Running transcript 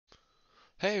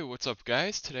Hey, what's up,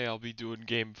 guys? Today I'll be doing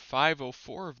game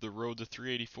 504 of the Road to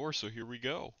 384, so here we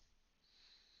go.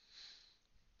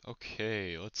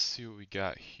 Okay, let's see what we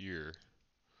got here.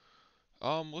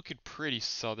 Looking pretty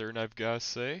southern, I've gotta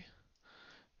say.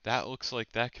 That looks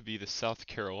like that could be the South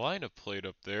Carolina plate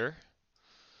up there.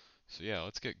 So yeah,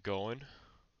 let's get going.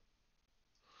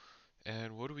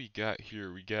 And what do we got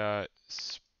here? We got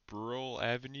Sproul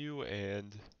Avenue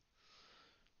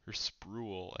or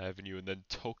Spruill Avenue and then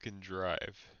Token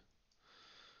Drive.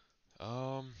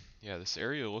 Yeah, this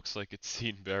area looks like it's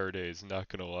seen better days, not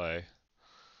gonna lie.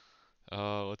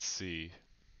 Let's see.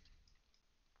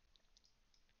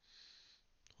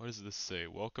 What does this say?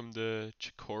 Welcome to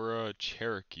Chicora,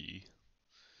 Cherokee.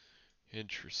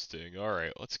 Interesting.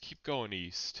 Alright, let's keep going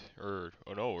east. Oh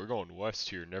no, we're going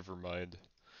west here. Never mind.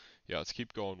 Yeah, let's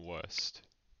keep going west.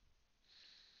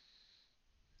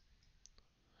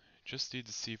 Just need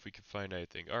to see if we can find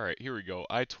anything. Alright, here we go.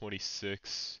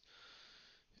 I-26.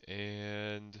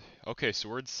 And... Okay, so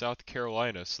we're in South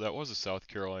Carolina. So that was a South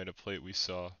Carolina plate we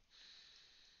saw.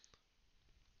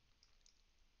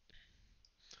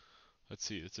 Let's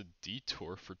see, it's a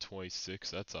detour for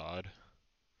 26. That's odd.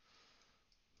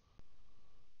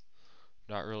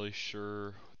 Not really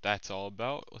sure what that's all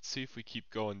about. Let's see if we keep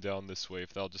going down this way,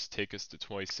 if that'll just take us to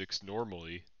 26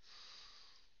 normally.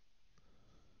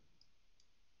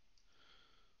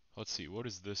 Let's see, what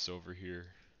is this over here?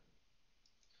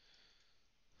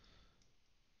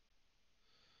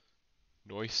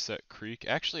 Noiset Creek.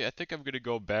 Actually, I think I'm gonna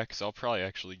go back because I'll probably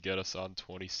actually get us on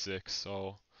 26.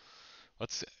 So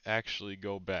let's actually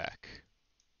go back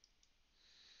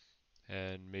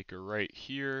and make a right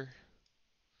here.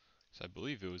 So I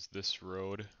believe it was this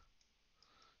road.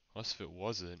 Unless if it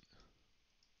wasn't.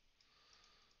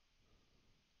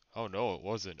 Oh no, it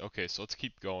wasn't. Okay, so let's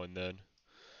keep going then.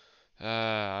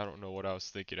 I don't know what I was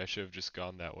thinking. I should have just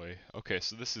gone that way. Okay,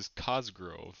 so this is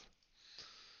Cosgrove.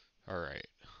 Alright.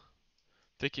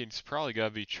 Thinking it's probably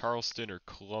gotta be Charleston or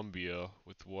Columbia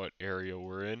with what area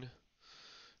we're in.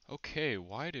 Okay,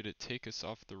 why did it take us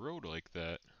off the road like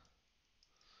that?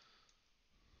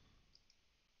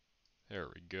 There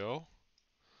we go.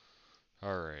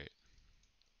 Alright.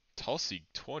 Tulsi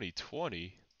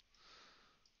 2020.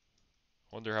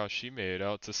 Wonder how she made it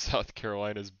out to South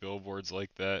Carolina's billboards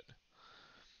like that.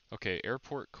 Okay,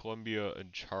 Airport, Columbia,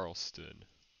 and Charleston.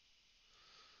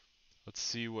 Let's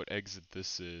see what exit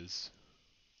this is.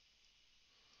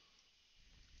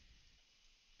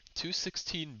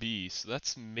 216B, so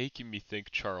that's making me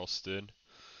think Charleston.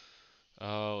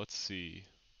 Let's see.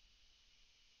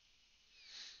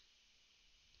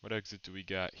 What exit do we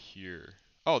got here?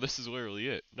 Oh, this is literally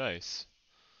it. Nice.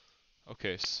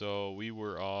 Okay, so we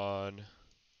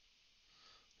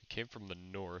came from the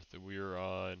north and we were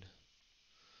on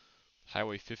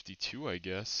Highway 52, I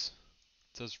guess.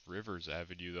 It says Rivers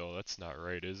Avenue though. That's not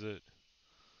right, is it?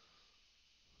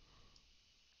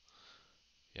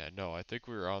 Yeah, no, I think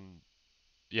we were on,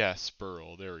 yeah,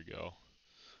 Spurl. There we go.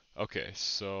 Okay,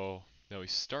 so now we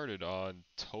started on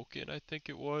Token, I think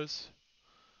it was.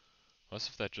 Unless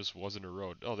if that just wasn't a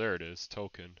road. Oh, there it is,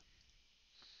 Token.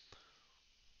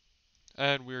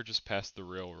 And we were just past the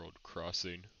railroad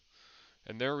crossing.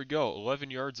 And there we go,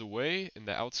 11 yards away in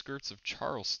the outskirts of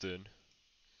Charleston.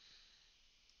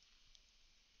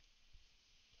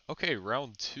 Okay,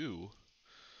 round two.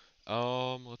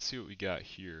 Let's see what we got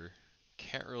here.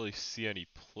 Can't really see any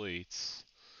plates.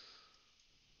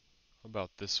 How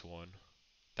about this one?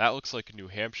 That looks like a New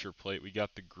Hampshire plate. We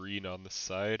got the green on the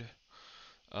side.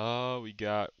 We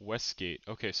got Westgate.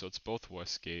 Okay, so it's both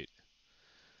Westgate.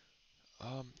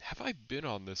 Have I been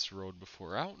on this road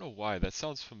before? I don't know why. That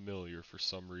sounds familiar for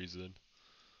some reason.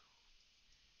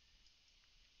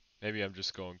 Maybe I'm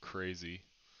just going crazy.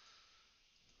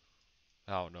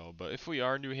 I don't know, but if we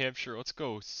are New Hampshire, let's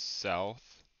go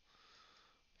south.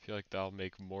 I feel like that'll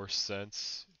make more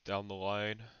sense down the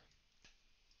line.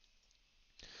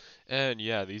 And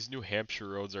yeah, these New Hampshire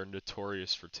roads are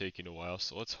notorious for taking a while,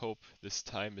 so let's hope this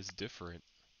time is different.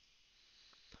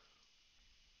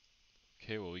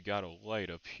 Okay, well we got a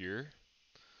light up here.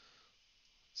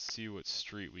 Let's see what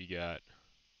street we got.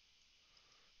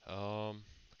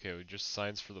 Okay, we just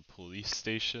signs for the police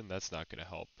station. That's not gonna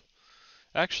help.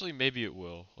 Actually, maybe it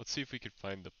will. Let's see if we can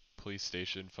find the police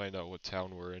station, find out what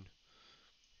town we're in.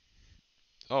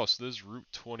 Oh, so this is Route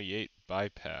 28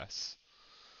 bypass.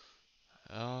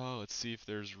 Oh, let's see if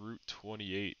there's Route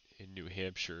 28 in New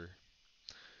Hampshire.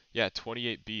 Yeah,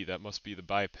 28B, that must be the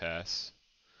bypass.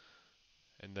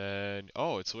 And then,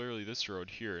 oh, it's literally this road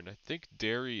here. And I think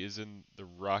Derry is in the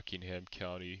Rockingham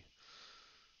County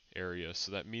area,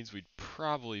 so that means we'd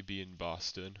probably be in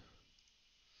Boston.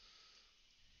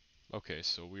 Okay,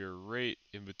 so we are right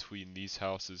in between these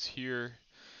houses here.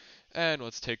 And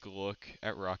let's take a look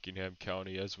at Rockingham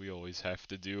County, as we always have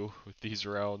to do with these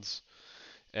rounds.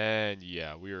 And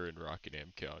yeah, we are in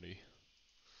Rockingham County.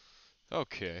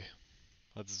 Okay,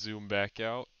 let's zoom back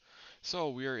out. So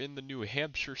we are in the New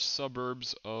Hampshire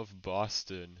suburbs of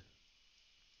Boston.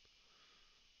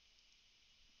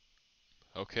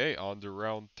 Okay, on to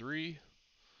round 3.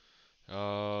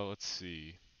 Let's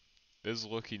see. This is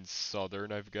looking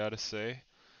southern, I've got to say.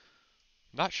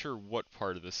 Not sure what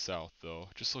part of the South, though.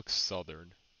 Just looks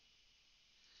southern.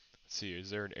 Let's see,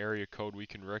 is there an area code we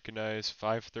can recognize?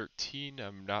 513,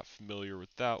 I'm not familiar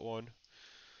with that one.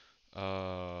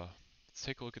 Let's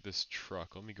take a look at this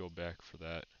truck. Let me go back for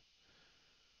that.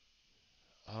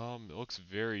 It looks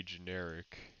very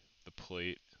generic, the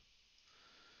plate.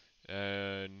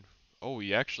 And, oh,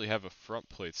 we actually have a front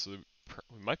plate, so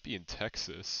we might be in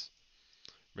Texas.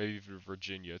 Maybe even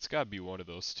Virginia. It's gotta be one of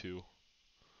those two.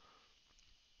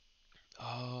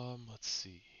 Let's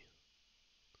see.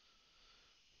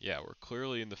 Yeah, we're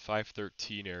clearly in the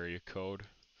 513 area code,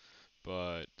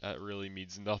 but that really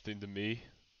means nothing to me.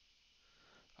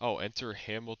 Oh, enter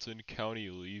Hamilton County,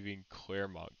 leaving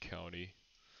Claremont County.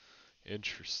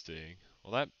 Interesting.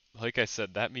 Well, that, like I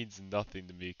said, that means nothing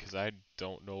to me because I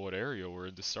don't know what area we're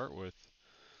in to start with.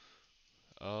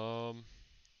 Um,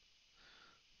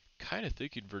 kind of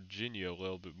thinking Virginia a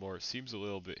little bit more. It seems a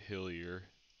little bit hillier.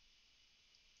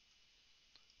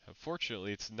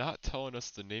 Unfortunately, it's not telling us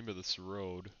the name of this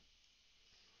road.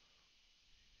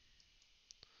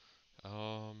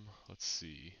 Let's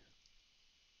see.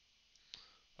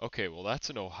 Okay, well that's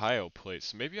an Ohio plate.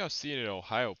 So maybe I was seeing an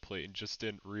Ohio plate and just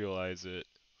didn't realize it.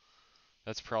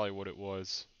 That's probably what it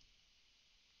was.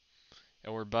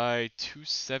 And we're by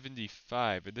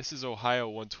 275, and this is Ohio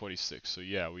 126. So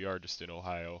yeah, we are just in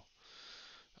Ohio.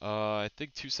 I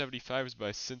think 275 is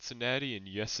by Cincinnati, and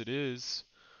yes it is.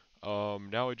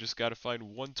 Now I just gotta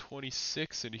find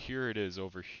 126, and here it is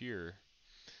over here.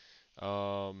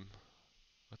 Um,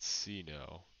 let's see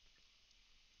now.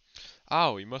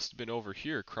 Oh, we must have been over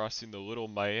here crossing the Little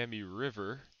Miami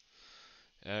River.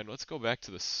 And let's go back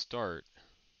to the start.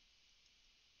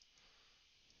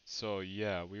 So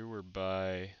yeah, we were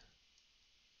by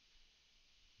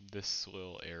this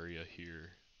little area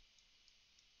here.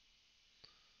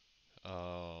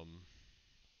 Um,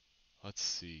 let's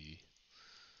see.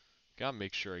 Gotta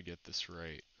make sure I get this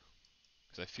right,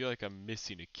 because I feel like I'm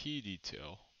missing a key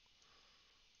detail.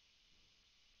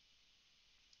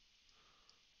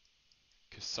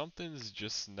 Because something's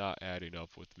just not adding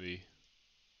up with me.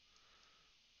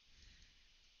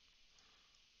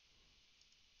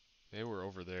 They were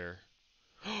over there.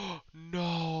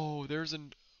 No,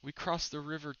 we crossed the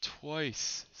river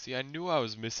twice. See, I knew I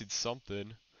was missing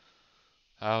something.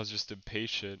 I was just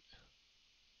impatient.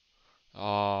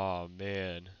 Oh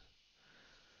man.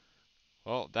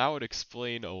 Well, that would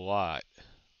explain a lot.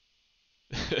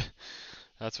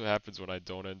 That's what happens when I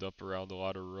don't end up around a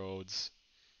lot of roads.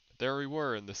 There we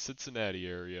were in the Cincinnati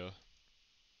area.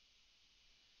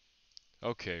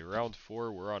 Okay, round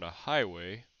 4, we're on a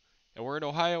highway. And we're in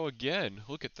Ohio again.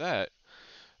 Look at that.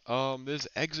 This is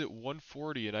exit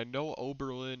 140, and I know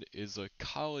Oberlin is a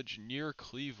college near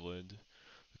Cleveland.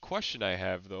 The question I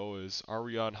have, though, is are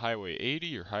we on Highway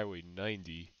 80 or Highway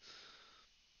 90?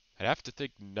 I'd have to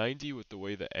think 90 with the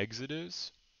way the exit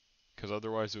is, because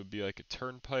otherwise it would be like a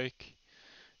turnpike.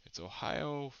 It's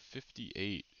Ohio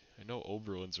 58. I know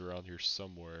Oberlin's around here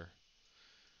somewhere.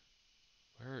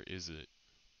 Where is it?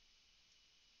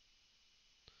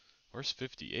 Where's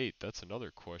 58? That's another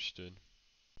question.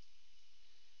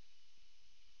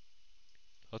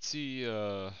 Let's see,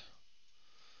 are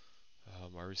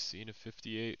we seeing a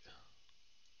 58?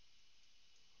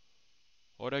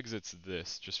 What exit's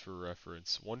this, just for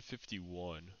reference?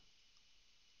 151.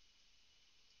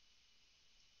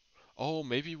 Oh,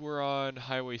 maybe we're on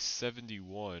Highway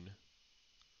 71.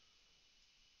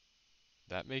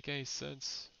 That make any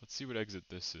sense? Let's see what exit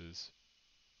this is.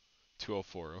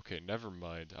 204. Okay, never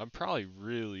mind. I'm probably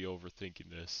really overthinking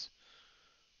this.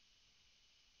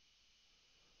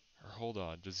 Or hold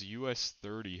on, does US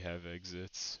 30 have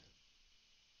exits?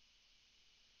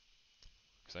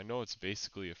 Because I know it's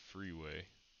basically a freeway.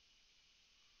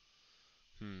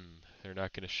 They're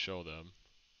not going to show them.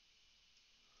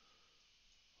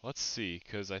 Let's see,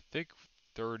 because I think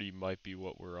 30 might be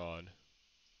what we're on.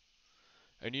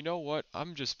 And you know what?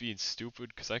 I'm just being stupid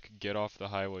because I could get off the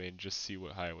highway and just see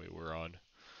what highway we're on.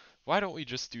 Why don't we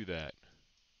just do that?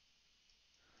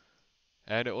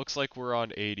 And it looks like we're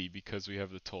on 80 because we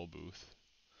have the toll booth.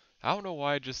 I don't know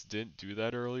why I just didn't do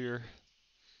that earlier.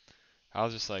 I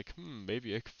was just like,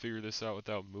 maybe I could figure this out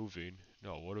without moving.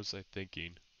 No, what was I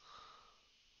thinking?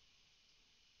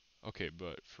 Okay,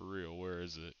 but for real, where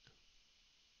is it?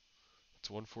 It's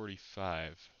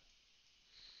 145.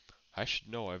 I should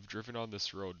know, I've driven on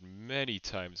this road many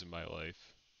times in my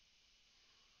life.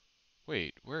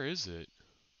 Wait, where is it?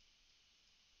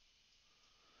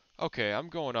 Okay, I'm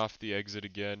going off the exit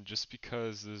again just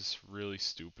because this is really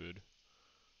stupid.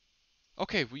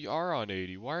 Okay, we are on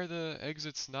 80. Why are the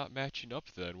exits not matching up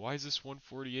then? Why is this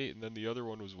 148 and then the other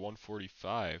one was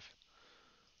 145?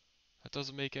 That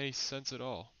doesn't make any sense at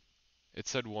all. It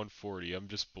said 140. I'm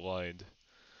just blind.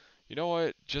 You know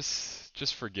what?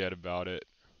 Just forget about it.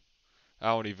 I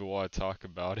don't even want to talk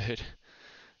about it.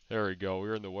 There we go.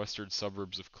 We're in the western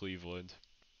suburbs of Cleveland.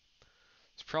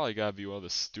 It's probably got to be one of the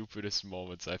stupidest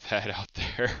moments I've had out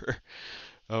there.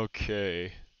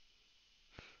 Okay.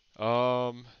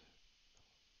 Um,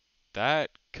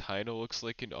 that kind of looks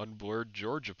like an unblurred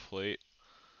Georgia plate.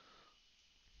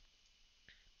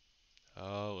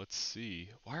 Let's see.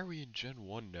 Why are we in Gen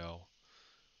 1 now?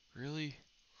 Really?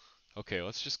 Okay,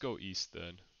 let's just go east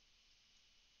then.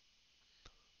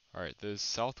 Alright, this is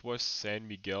Southwest San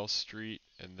Miguel Street,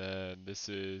 and then this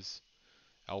is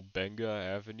Albenga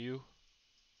Avenue.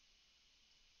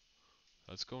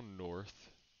 Let's go north.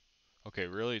 Okay,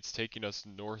 really, it's taking us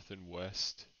north and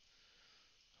west.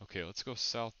 Okay, let's go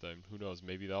south then. Who knows,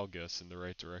 maybe that'll get us in the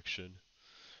right direction.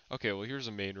 Okay, well here's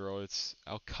a main road. It's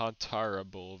Alcantara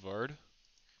Boulevard.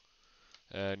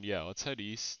 And yeah, let's head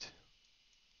east.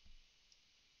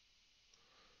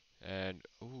 And,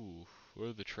 ooh, what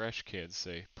do the trash cans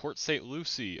say? Port St.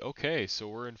 Lucie. Okay, so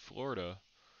we're in Florida.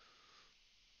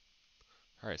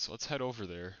 Alright, so let's head over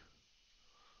there.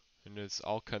 And it's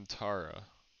Alcantara.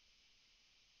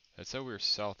 I said we were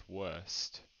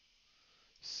southwest.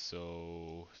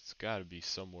 So, it's gotta be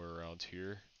somewhere around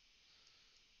here.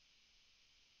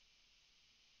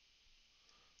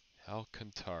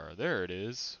 Alcantara. There it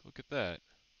is. Look at that.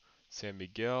 San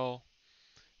Miguel,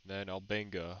 then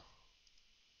Albenga.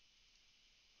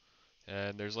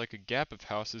 And there's like a gap of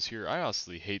houses here. I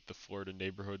honestly hate the Florida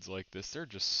neighborhoods like this. They're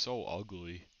just so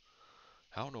ugly.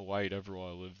 I don't know why you'd ever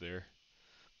want to live there.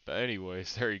 But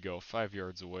anyways, there you go, 5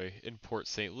 yards away in Port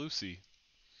St. Lucie.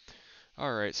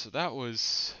 Alright, so that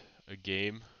was a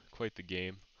game, quite the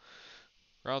game.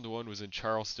 Round 1 was in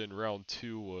Charleston, round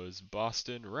 2 was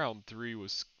Boston, round 3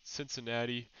 was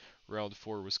Cincinnati, round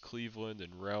 4 was Cleveland,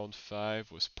 and round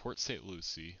 5 was Port St.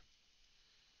 Lucie.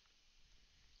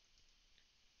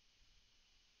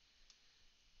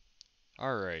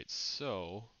 Alright,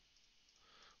 so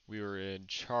we were in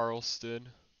Charleston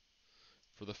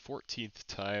for the 14th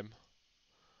time,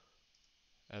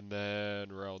 and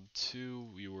then round 2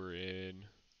 we were in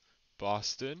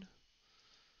Boston,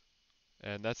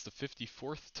 and that's the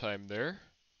 54th time there.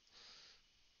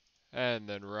 And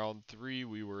then round 3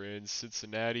 we were in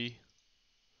Cincinnati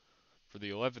for the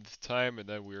 11th time, and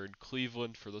then we were in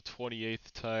Cleveland for the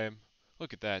 28th time.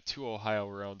 Look at that, 2 Ohio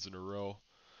rounds in a row.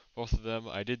 Both of them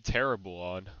I did terrible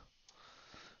on.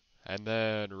 And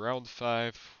then round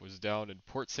 5 was down in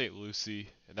Port St. Lucie,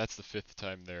 and that's the 5th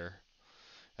time there.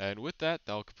 And with that,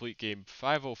 that'll complete game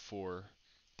 504.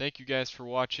 Thank you guys for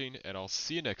watching, and I'll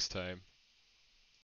see you next time.